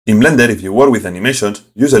In Blender, if you work with animations,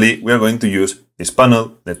 usually we are going to use this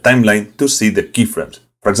panel, the timeline, to see the keyframes.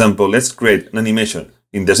 For example, let's create an animation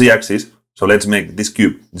in the Z-axis. So let's make this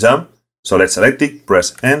cube jump. So let's select it,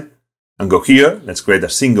 press N, and go here. Let's create a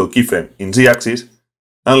single keyframe in Z-axis,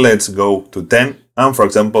 and let's go to 10. And for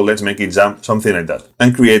example, let's make it jump something like that,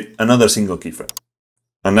 and create another single keyframe.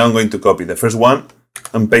 And now I'm going to copy the first one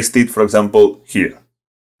and paste it, for example, here.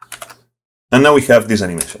 And now we have this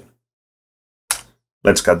animation.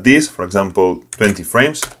 Let's cut this, for example, 20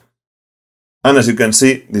 frames. And as you can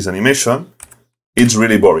see, this animation, it's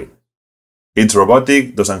really boring. It's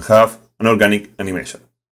robotic, doesn't have an organic animation.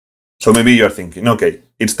 So maybe you're thinking, okay,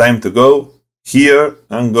 it's time to go here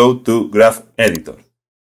and go to Graph Editor.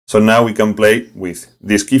 So now we can play with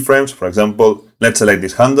these keyframes. For example, let's select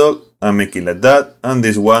this handle and make it like that, and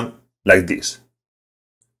this one like this.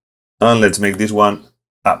 And let's make this one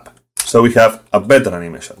up. So we have a better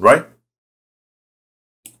animation, right?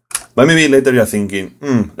 But maybe later you're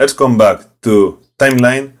thinking, let's come back to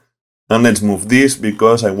timeline and let's move this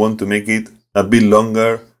because I want to make it a bit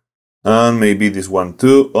longer, and maybe this one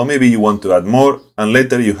too, or maybe you want to add more, and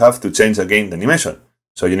later you have to change again the animation.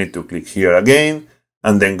 So you need to click here again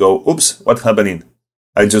and then go, oops, what's happening?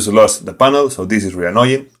 I just lost the panel, so this is really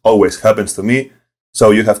annoying, always happens to me.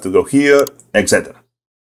 So you have to go here, etc.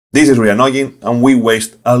 This is really annoying and we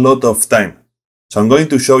waste a lot of time. So I'm going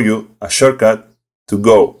to show you a shortcut to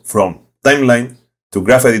go from timeline to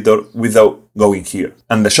Graph Editor without going here.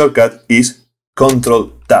 And the shortcut is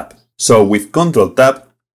Control Tab. So with Control Tab,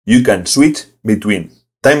 you can switch between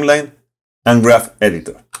timeline and Graph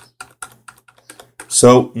Editor.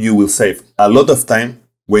 So you will save a lot of time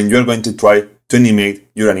when you're going to try to animate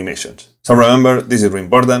your animations. So remember, this is really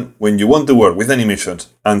important. When you want to work with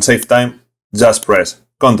animations and save time, just press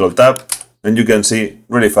Control Tab and you can see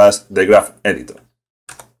really fast the Graph Editor.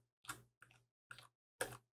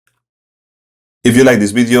 If you like this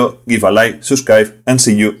video, give a like, subscribe, and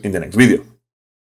see you in the next video.